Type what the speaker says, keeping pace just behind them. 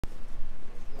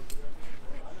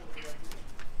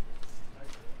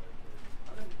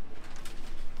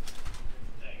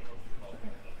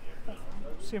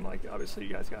seemed like obviously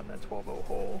you guys got in that 12-0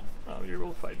 hole. You were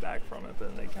able to fight back from it,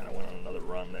 but then they kind of went on another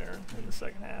run there in the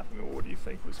second half. I mean, what do you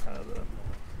think was kind of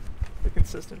the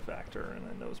consistent factor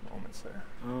in those moments there?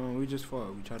 We just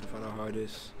fought. We tried to fight our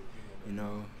hardest. You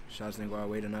know, shots didn't go our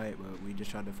way tonight, but we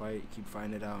just tried to fight, keep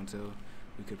fighting it out until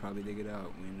we could probably dig it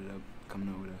out. We ended up coming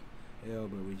out with a L,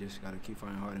 but we just got to keep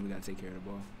fighting hard and we got to take care of the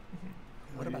ball.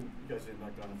 Mm-hmm. What about you guys didn't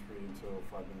knock down a three until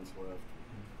 5 minutes left?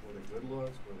 Were they good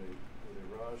looks? Were they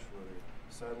rushed? Were they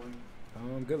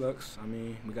settling? Good looks. I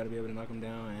mean, we got to be able to knock them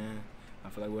down, and I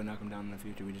feel like we'll knock them down in the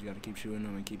future. We just got to keep shooting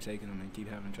them and keep taking them and keep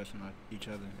having trust in each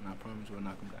other, and I promise we'll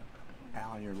knock them down.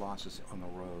 Al, your losses on the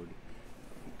road,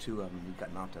 2 of them you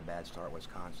got knocked to a bad start,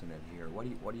 Wisconsin and here. What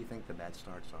do you think the bad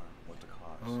starts are? What's the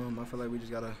cause? I feel like we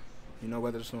just gotta,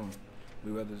 weather the storm.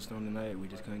 We weathered the storm tonight. We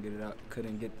just couldn't get it out,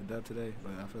 couldn't get the dub today.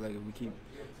 But I feel like if we keep,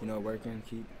 working,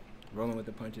 keep rolling with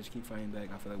the punches, keep fighting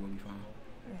back, I feel like we'll be fine.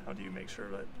 How do you make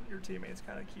sure that your teammates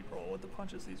kind of keep rolling with the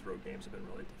punches? These road games have been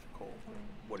really difficult.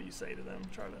 What do you say to them,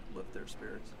 try to lift their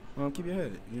spirits? Keep your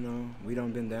head. We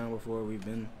done been down before. We've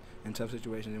been in tough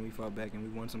situations, and we fought back, and we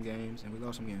won some games, and we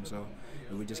lost some games. So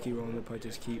if we just keep rolling the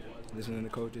punches, keep listening to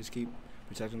coaches, keep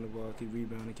protecting the ball, keep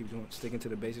rebounding, keep sticking to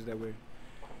the basics that we're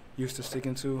used to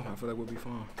sticking to, I feel like we'll be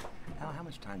fine. Al, how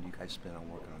much time do you guys spend on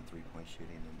working on three-point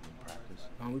shooting in practice?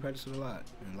 We practice it a lot,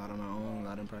 and a lot on our own, a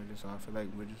lot in practice. So I feel like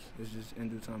it's just in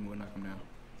due time we'll knock them down.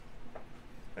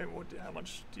 And how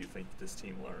much do you think this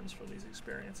team learns from these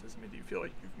experiences? I mean, do you feel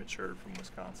like you've matured from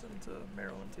Wisconsin to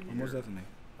Maryland to here? Most definitely.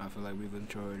 I feel like we've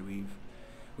matured.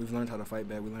 We've learned how to fight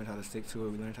back. We learned how to stick to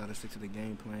it. We learned how to stick to the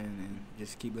game plan and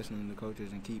just keep listening to the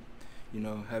coaches and keep,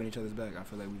 having each other's back. I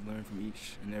feel like we've learned from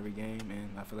each and every game,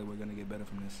 and I feel like we're going to get better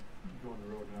from this. You go on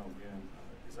the road now again.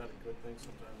 Is that a good thing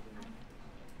sometimes when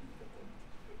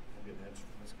you get an edge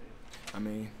from this game? I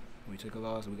mean, we took a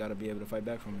loss. We got to be able to fight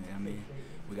back from it. I mean,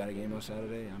 we got a game on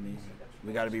Saturday. I mean,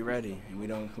 we got to be ready, and we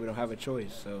don't have a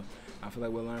choice. So I feel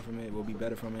like we'll learn from it. We'll be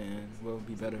better from it, and we'll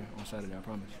be better on Saturday. I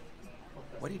promise.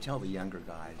 What do you tell the younger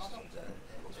guys,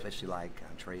 especially like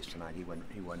Trace tonight? He won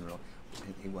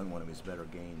one of his better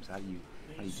games. How do you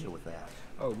deal with that?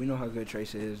 Oh, we know how good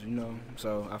Trace is.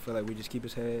 So I feel like we just keep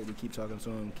his head. We keep talking to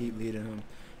him, keep leading him,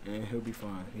 and he'll be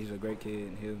fine. He's a great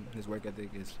kid. His work ethic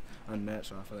is unmatched,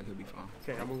 so I feel like he'll be fine.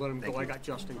 Okay, I'm gonna let him go. I got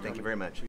Justin. Thank you very much.